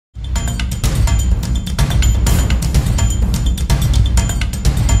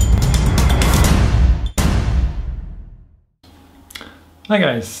Hi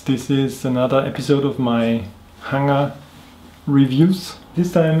guys, this is another episode of my hangar reviews.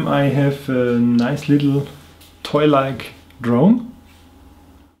 This time I have a nice little toy-like drone.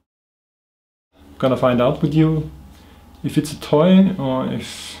 Gonna find out with you if it's a toy or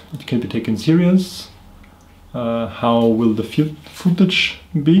if it can be taken serious. How will the footage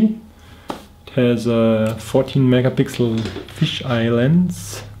be? It has a 14 megapixel fisheye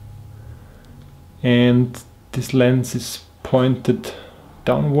lens, and this lens is pointed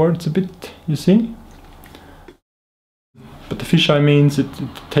downwards a bit, you see. But the fisheye means it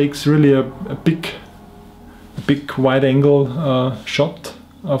takes really a big wide angle shot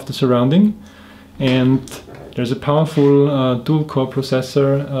of the surrounding, and there's a powerful dual core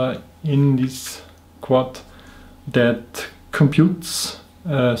processor in this quad that computes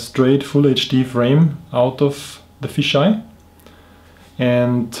a straight full HD frame out of the fisheye,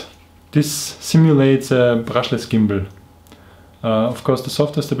 and this simulates a brushless gimbal. Of course, the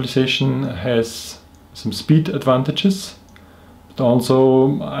software stabilization has some speed advantages, but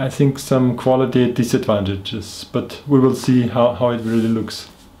also I think some quality disadvantages, but we will see how it really looks.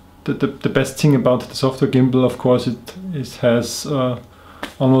 The best thing about the software gimbal, of course, it has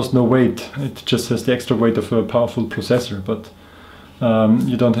almost no weight. It just has the extra weight of a powerful processor, but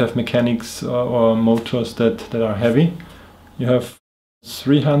you don't have mechanics or motors that are heavy. You have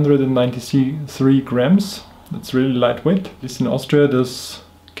 393 grams. That's really lightweight. This in Austria, this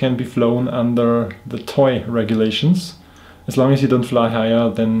can be flown under the toy regulations, as long as you don't fly higher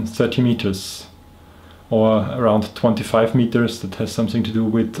than 30 meters or around 25 meters. That has something to do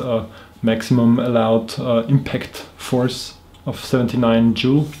with maximum allowed impact force of 79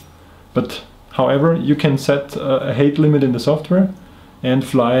 joule. But however, you can set a height limit in the software and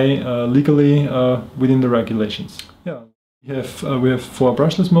fly legally within the regulations. Yeah, we have 4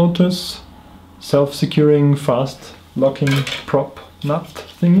 brushless motors, self-securing, fast locking prop nut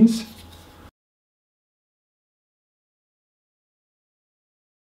thingies.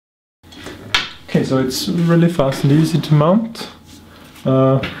 Okay, so it's really fast and easy to mount.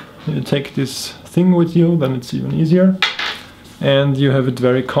 You take this thing with you, then it's even easier. And you have it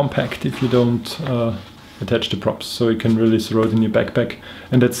very compact if you don't attach the props, so you can really throw it in your backpack.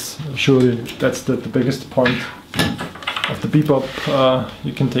 And that's surely the biggest point of the Bebop.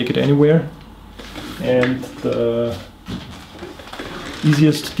 You can take it anywhere. And the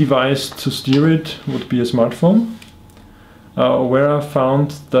easiest device to steer it would be a smartphone, where I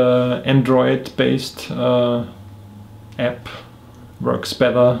found the Android-based app works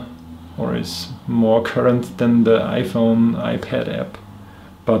better or is more current than the iPhone, iPad app,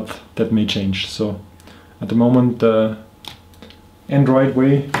 but that may change. So at the moment the Android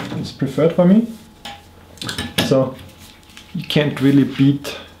way is preferred by me. So you can't really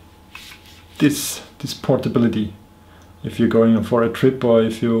beat this portability if you're going for a trip or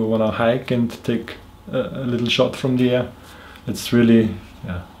if you want to hike and take a little shot from the air. It's really,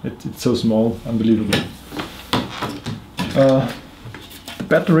 yeah, it's so small, unbelievable. The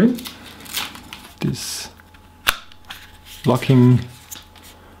battery, this locking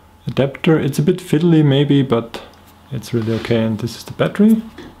adapter, it's a bit fiddly maybe, but it's really okay. And this is the battery,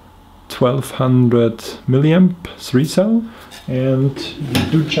 1200 milliamp 3-cell, and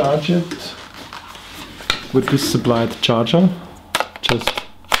you do charge it with this supplied charger. Just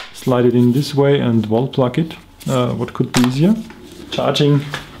slide it in this way and wall plug it. What could be easier? Charging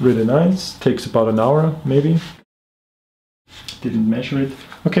really nice, takes about an hour maybe. Didn't measure it.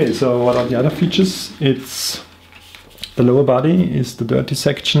 Okay, so what are the other features? It's the lower body is the dirty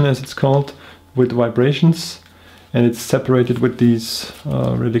section, as it's called, with vibrations, and it's separated with these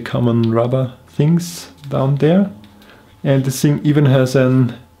really common rubber things down there. And this thing even has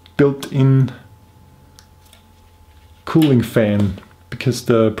an built-in cooling fan, because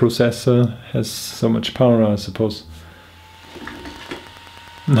the processor has so much power, I suppose.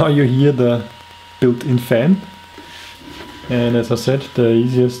 Now you hear the built-in fan, and as I said, the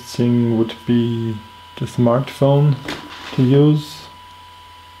easiest thing would be the smartphone to use.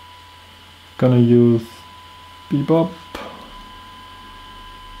 Gonna use Bebop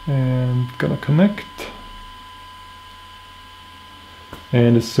and gonna connect.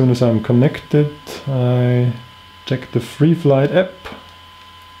 And as soon as I'm connected, I check the Free Flight app,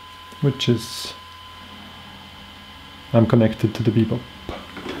 which is, I'm connected to the Bebop.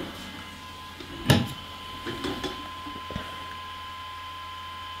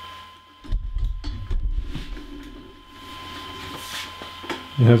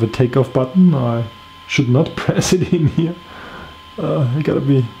 You have a takeoff button. I should not press it in here. You gotta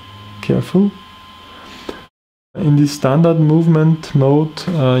be careful. In the standard movement mode,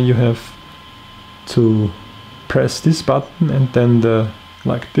 you have to press this button and then the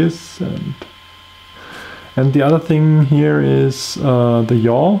like this, and the other thing here is the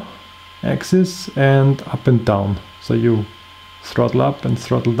yaw axis and up and down. So you throttle up and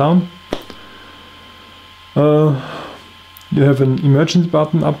throttle down. You have an emergency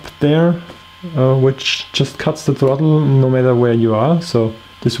button up there, which just cuts the throttle no matter where you are. So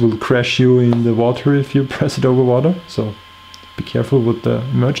this will crash you in the water if you press it over water. So be careful with the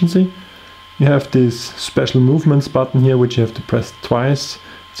emergency. You have this special movements button here, which you have to press twice.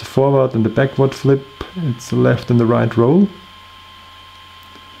 It's a forward and a backward flip. It's a left and the right roll.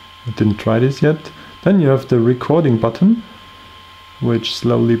 I didn't try this yet. Then you have the recording button, which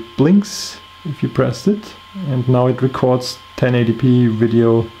slowly blinks if you press it. And now it records 1080p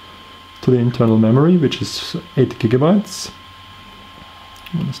video to the internal memory, which is 8 gigabytes.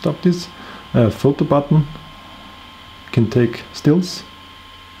 I'm gonna stop this. Photo button. You can take stills.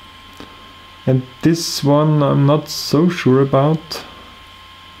 And this one I'm not so sure about.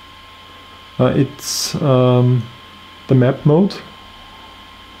 It's the map mode.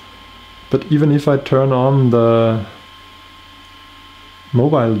 But even if I turn on the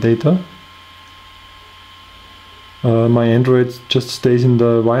mobile data, my Android just stays in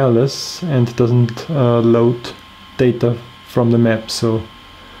the wireless and doesn't load data from the map. So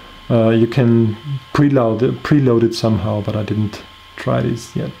you can preload it somehow, but I didn't try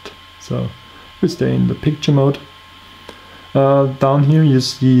this yet. So we stay in the picture mode. Down here you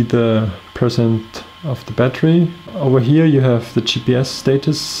see the percent of the battery. Over here you have the GPS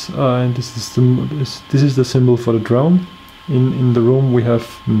status, and this is the symbol for the drone. In the room we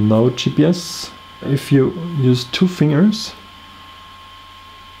have no GPS. If you use 2 fingers,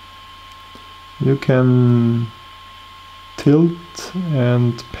 you can tilt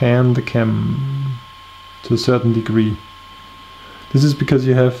and pan the cam to a certain degree. This is because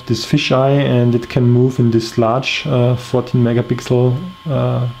you have this fisheye and it can move in this large 14 megapixel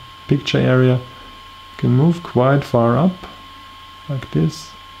picture area. You can move quite far up, like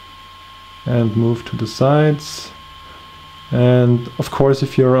this, and move to the sides. And of course,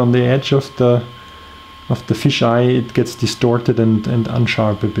 if you're on the edge of the fisheye, it gets distorted and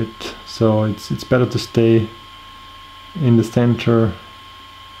unsharp a bit. So it's better to stay in the center.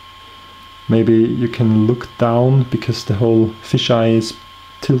 Maybe you can look down because the whole fisheye is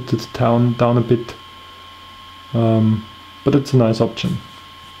tilted down a bit. But it's a nice option.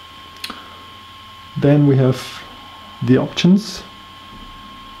 Then we have the options.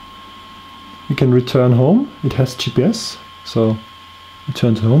 You can return home. It has GPS, so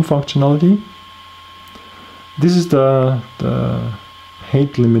return to home functionality. This is the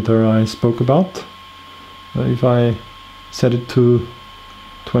height limiter I spoke about. If I set it to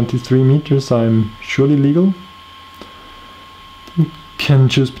 23 meters, I'm surely legal. You can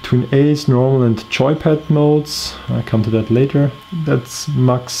choose between ace, normal and joypad modes. I'll come to that later. That's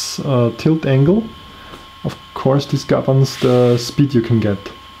max tilt angle. Of course, this governs the speed you can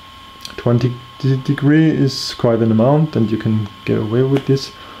get. 20 degree is quite an amount and you can get away with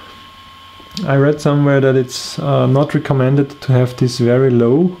this. I read somewhere that it's not recommended to have this very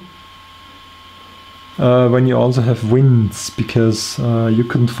low when you also have winds, because you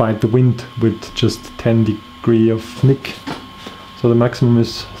couldn't fight the wind with just 10 degree of nick. So the maximum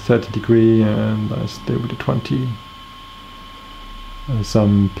is 30 degree and I stay with the 20.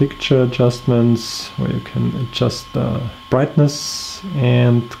 Some picture adjustments where you can adjust the brightness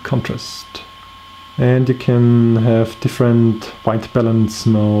and contrast. And you can have different white balance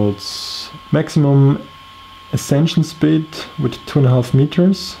modes. Maximum ascension speed with 2.5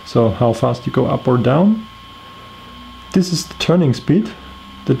 meters, so how fast you go up or down. This is the turning speed.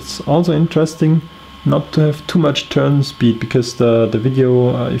 That's also interesting, not to have too much turn speed, because the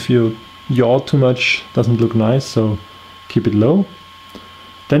video, if you yaw too much, doesn't look nice, so keep it low.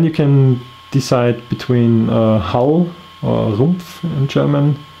 Then you can decide between Hull or Rumpf in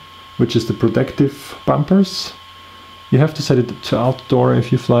German, which is the protective bumpers. You have to set it to outdoor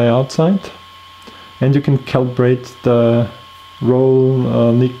if you fly outside. And you can calibrate the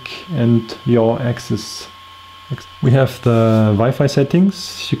roll, nick and yaw axis. We have the Wi-Fi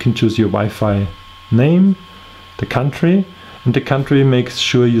settings. You can choose your Wi-Fi name, the country, and the country makes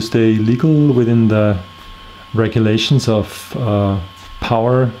sure you stay legal within the regulations of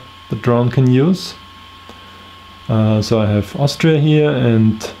power the drone can use. So I have Austria here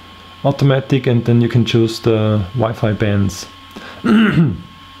and automatic, and then you can choose the Wi-Fi bands.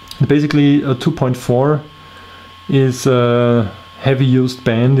 Basically 2.4 is a heavy used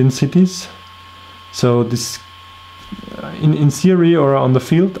band in cities. So this in theory or on the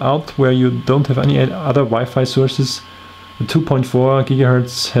field out where you don't have any other Wi-Fi sources, the 2.4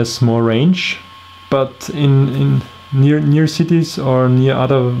 gigahertz has more range. But in near cities or near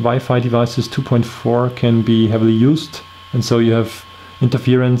other Wi-Fi devices, 2.4 can be heavily used, and so you have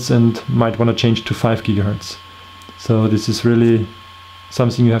interference and might want to change to 5 GHz. So this is really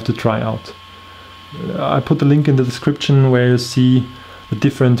something you have to try out. I put the link in the description where you see the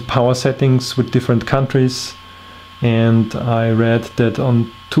different power settings with different countries, and I read that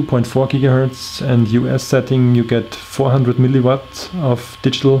on 2.4 GHz and US setting you get 400 milliwatts of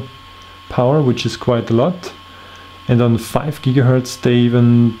digital power, which is quite a lot. And on 5 GHz they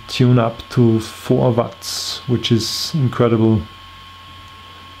even tune up to 4 watts, which is incredible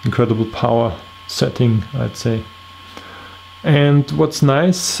power setting, I'd say. And what's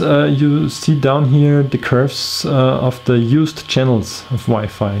nice, you see down here the curves of the used channels of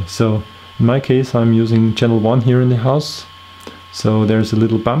Wi-Fi. So in my case I'm using channel 1 here in the house, so there's a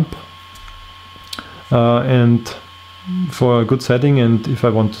little bump, and for a good setting, and if I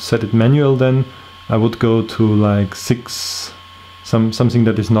want to set it manual, then I would go to like 6, something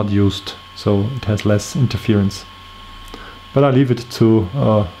that is not used, so it has less interference. But I leave it to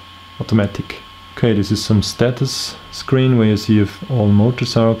automatic. Okay, this is some status screen where you see if all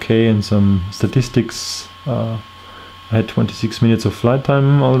motors are okay and some statistics. I had 26 minutes of flight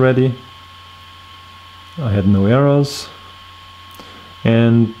time already. I had no errors.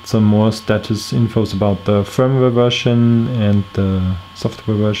 And some more status infos about the firmware version and the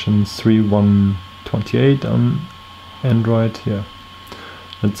software version 3.1.28 on Android. Yeah,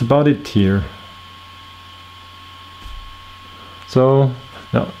 that's about it here. So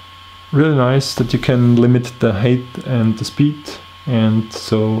now, really nice that you can limit the height and the speed, and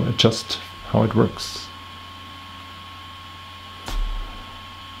so adjust how it works.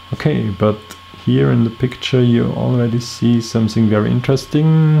 Okay, but here in the picture you already see something very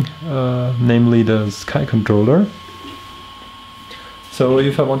interesting, namely the Sky controller. So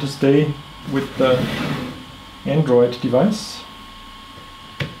if I want to stay with the Android device,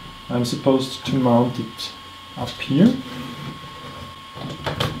 I'm supposed to mount it up here.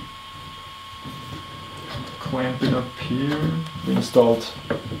 Clamp it up here. We installed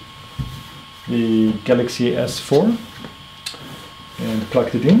the Galaxy S4 and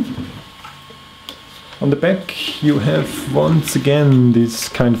plugged it in. On the back you have once again these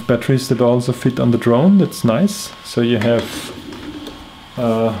kind of batteries that also fit on the drone. That's nice. So you have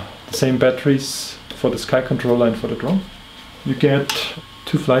the same batteries for the Sky controller and for the drone. You get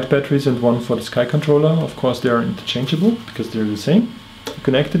 2 flight batteries and 1 for the Sky controller. Of course they are interchangeable because they're the same. You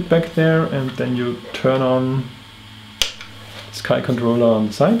connect it back there and then you turn on the Sky controller on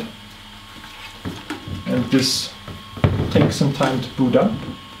the side. And this takes some time to boot up.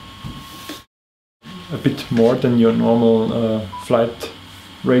 A bit more than your normal flight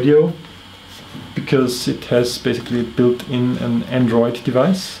radio, because it has basically built in an Android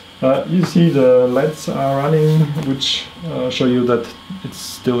device. You see the LEDs are running, which show you that it's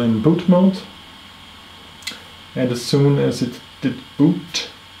still in boot mode. And as soon as it did boot,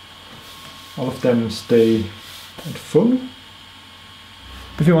 all of them stay at full.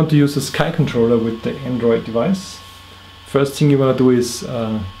 If you want to use the Sky controller with the Android device, first thing you want to do is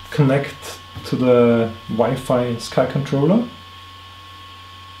connect to the Wi-Fi Sky controller,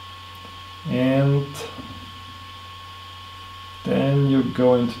 and then you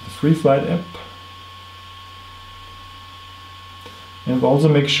go into the Free Flight app, and also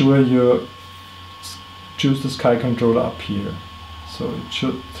make sure you choose the Sky controller up here. So it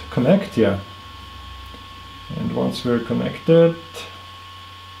should connect, yeah. And once we're connected,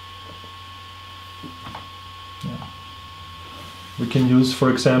 yeah, we can use,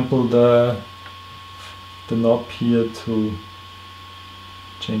 for example, the knob here to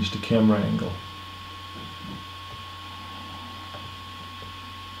change the camera angle.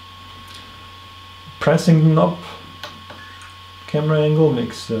 Pressing the knob, camera angle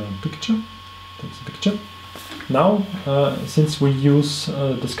makes a picture, takes a picture. Now, since we use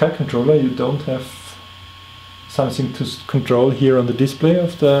the Sky controller, you don't have something to control here on the display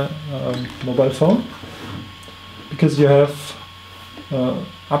of the mobile phone, because you have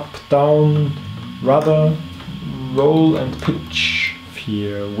up, down, rudder, roll and pitch.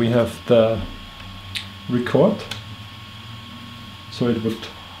 Here we have the record, so it would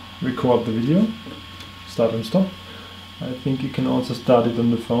record the video, start and stop. I think you can also start it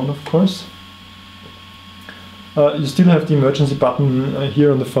on the phone, of course. You still have the emergency button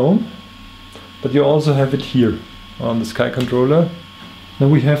here on the phone, but you also have it here on the Sky controller. Now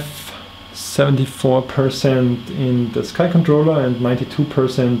we have 74% in the Sky controller and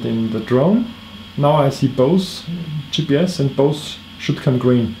 92% in the drone. Now I see both GPS, and both should come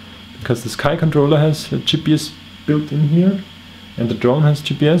green, because the Sky controller has a GPS built in here and the drone has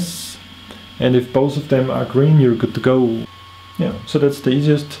GPS, and if both of them are green, you're good to go. Yeah, so that's the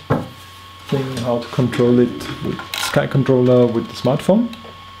easiest thing, how to control it with Sky Controller with the smartphone.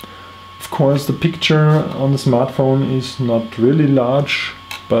 Of course, the picture on the smartphone is not really large,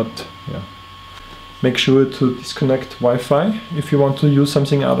 but yeah. Make sure to disconnect Wi-Fi if you want to use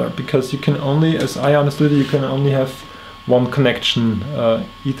something other, because you can only, as I understood it, you can only have one connection,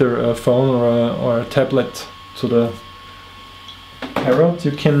 either a phone or a tablet to the Parrot.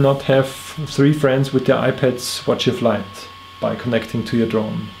 You cannot have 3 friends with their iPads watch your flight by connecting to your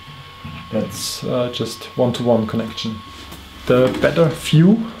drone. That's just one-to-one connection. The better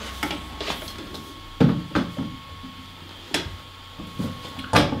view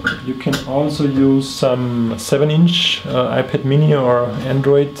you can also use some 7-inch iPad mini or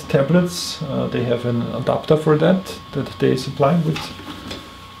Android tablets. They have an adapter for that they supply with.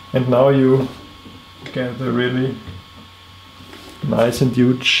 And now you get a really nice and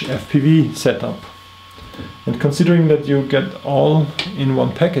huge FPV setup. And considering that you get all in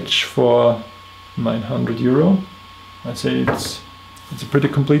one package for 900 euro, I say it's a pretty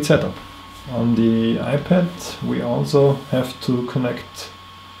complete setup. On the iPad we also have to connect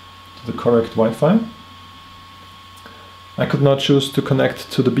to the correct Wi-Fi. I could not choose to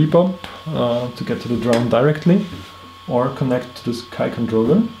connect to the Bebop to get to the drone directly, or connect to the Sky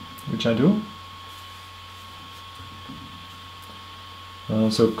Controller, which I do.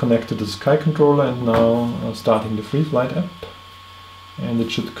 So connect to the Sky Controller, and now starting the Free Flight app, and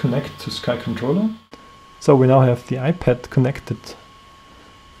it should connect to Sky Controller. So we now have the iPad connected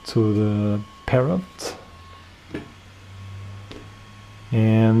to the Parrot,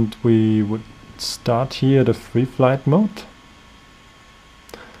 and we would start here the Free Flight mode.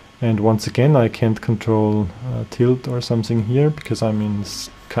 And once again I can't control tilt or something here because I'm in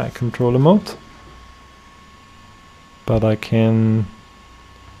Sky Controller mode, but I can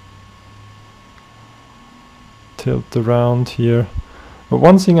tilt around here. But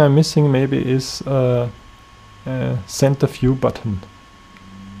one thing I'm missing maybe is a center view button.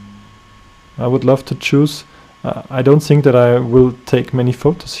 I would love to choose. I don't think that I will take many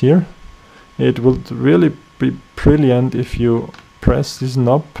photos here. It would really be brilliant if you press this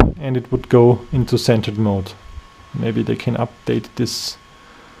knob and it would go into centered mode. Maybe they can update this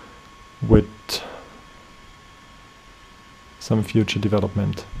with some future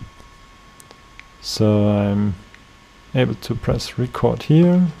development. So I'm able to press record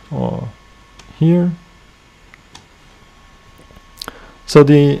here or here. So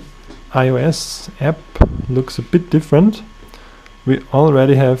the iOS app looks a bit different. We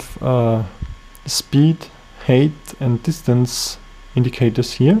already have speed, height and distance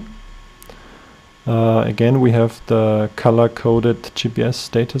indicators here. Again, we have the color-coded GPS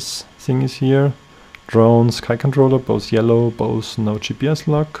status thingies here. Drone, Sky Controller, both yellow, both no GPS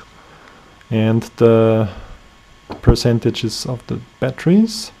lock. And the percentages of the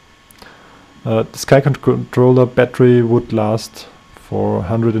batteries. The Sky Controller battery would last for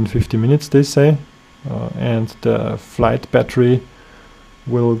 150 minutes, they say. And the flight battery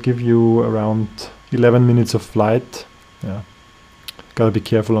will give you around 11 minutes of flight. Yeah, gotta be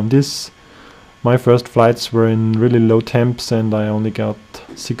careful on this. My first flights were in really low temps and I only got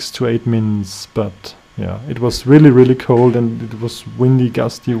 6 to 8 minutes, but yeah, it was really cold and it was windy,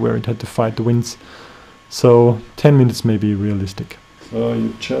 gusty, where it had to fight the winds. So 10 minutes may be realistic. So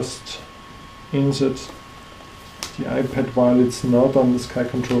you just insert the iPad while it's not on the Sky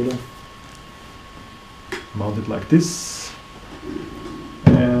Controller. Mount it like this,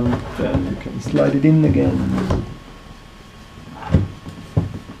 and then you can slide it in again.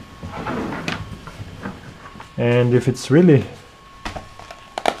 And if it's really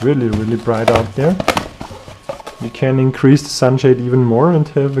bright out there, you can increase the sunshade even more and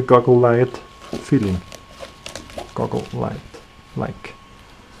have a goggle light feeling. Goggle light like.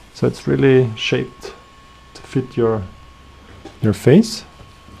 So it's really shaped to fit your face,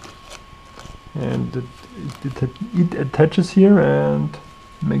 and it attaches here and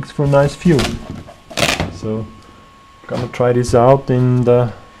makes for a nice view. So gonna try this out in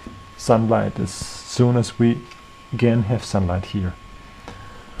the sunlight as soon as we again have sunlight here.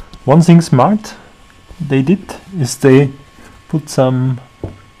 One thing smart they did is they put some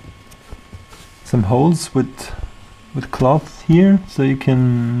holes with cloth here, so you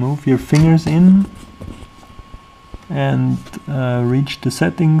can move your fingers in and reach the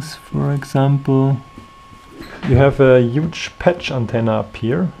settings. For example, you have a huge patch antenna up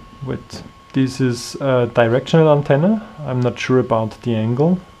here. This is a directional antenna. I'm not sure about the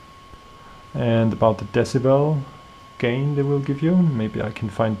angle and about the decibel gain they will give you. Maybe I can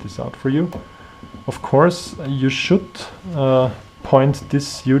find this out for you. Of course, you should point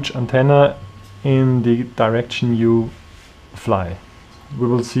this huge antenna in the direction you fly. We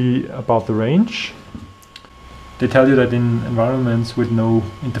will see about the range. They tell you that in environments with no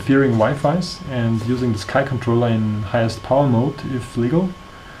interfering Wi-Fi's and using the Sky Controller in highest power mode, if legal,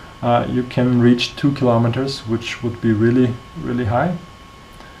 you can reach 2 kilometers, which would be really, really high.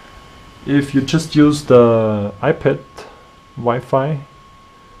 If you just use the iPad Wi-Fi,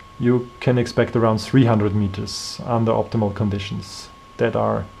 you can expect around 300 meters under optimal conditions that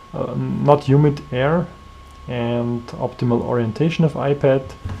are not humid air and optimal orientation of iPad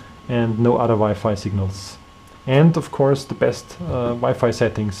and no other Wi-Fi signals. And of course the best Wi-Fi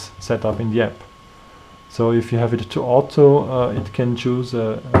settings set up in the app. So if you have it to auto, it can choose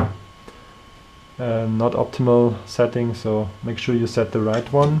a not optimal setting, so make sure you set the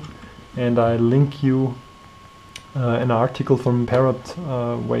right one. And I link you an article from Parrot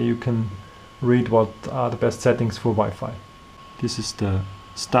where you can read what are the best settings for Wi-Fi. This is the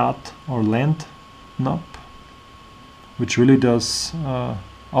start or land knob, which really does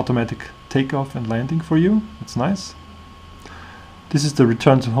automatic takeoff and landing for you. It's nice. This is the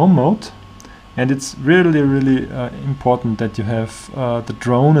return to home mode, and it's really, really important that you have the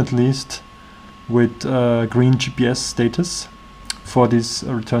drone at least with green GPS status for this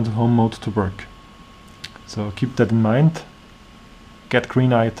return to home mode to work. So keep that in mind. Get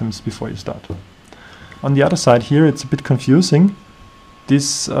green items before you start. On the other side here, it's a bit confusing.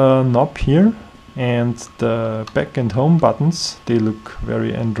 This knob here and the back and home buttons, they look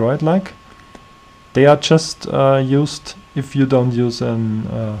very Android-like. They are just used if you don't use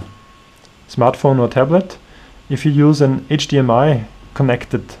a smartphone or tablet. If you use an HDMI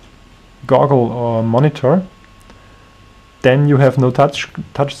connected goggle or monitor, then you have no touch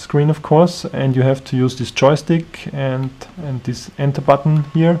screen, of course, and you have to use this joystick and this enter button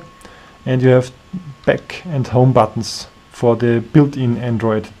here, and you have back and home buttons for the built-in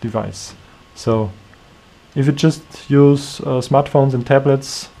Android device. So if you just use smartphones and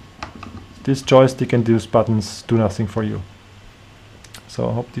tablets, this joystick and these buttons do nothing for you. So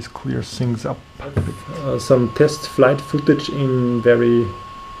I hope this clears things up. Some test flight footage in very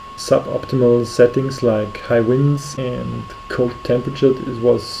suboptimal settings like high winds and cold temperature. It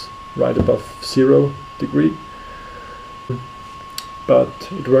was right above 0 degree, but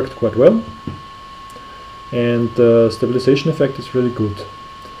it worked quite well, and the stabilization effect is really good.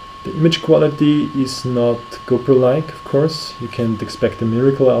 The image quality is not GoPro-like, of course. You can't expect a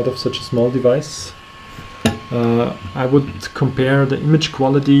miracle out of such a small device. I would compare the image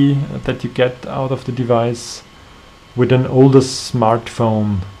quality that you get out of the device with an older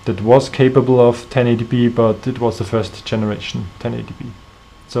smartphone that was capable of 1080p, but it was the first generation 1080p.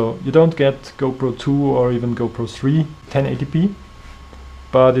 So you don't get GoPro 2 or even GoPro 3 1080p,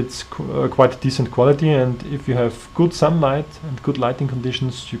 but it's quite decent quality, and if you have good sunlight and good lighting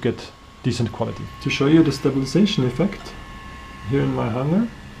conditions, you get decent quality. To show you the stabilization effect, here in my hangar,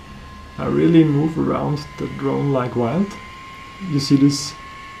 I really move around the drone like wild. You see this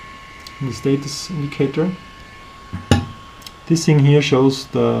in the status indicator. This thing here shows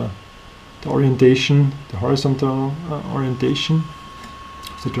the orientation, the horizontal orientation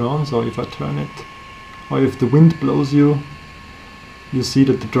of the drone. So if I turn it, or if the wind blows you, you see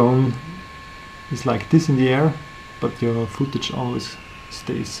that the drone is like this in the air, but your footage always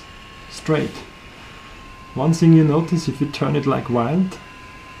stays straight. One thing you notice, if you turn it like wild,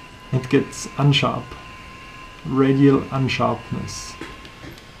 it gets unsharp, radial unsharpness.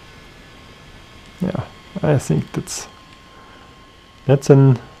 Yeah, I think that's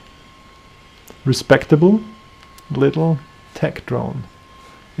an respectable little tech drone.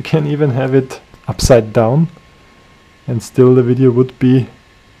 You can even have it upside down and still the video would be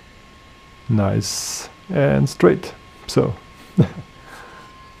nice and straight. So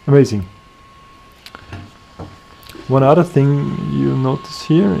amazing. One other thing you notice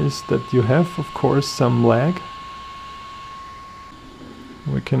here is that you have, of course, some lag.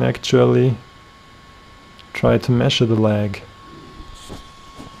 We can actually try to measure the lag.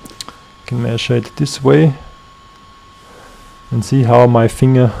 You can measure it this way and see how my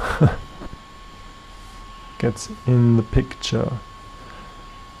finger gets in the picture.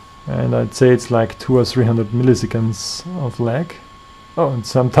 And I'd say it's like 200 or 300 milliseconds of lag. Oh, and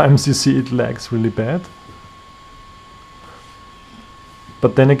sometimes you see it lags really bad.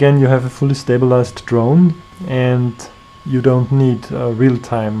 But then again, you have a fully stabilized drone and you don't need a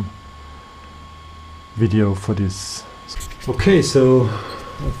real-time video for this. Okay, so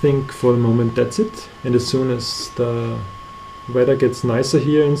I think for the moment that's it. And as soon as the weather gets nicer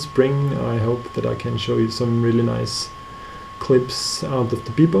here in spring, I hope that I can show you some really nice clips out of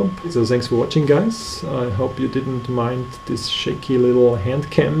the Bebop. So thanks for watching, guys. I hope you didn't mind this shaky little hand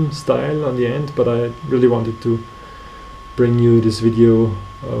cam style on the end, but I really wanted to bring you this video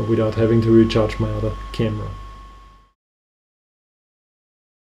without having to recharge my other camera.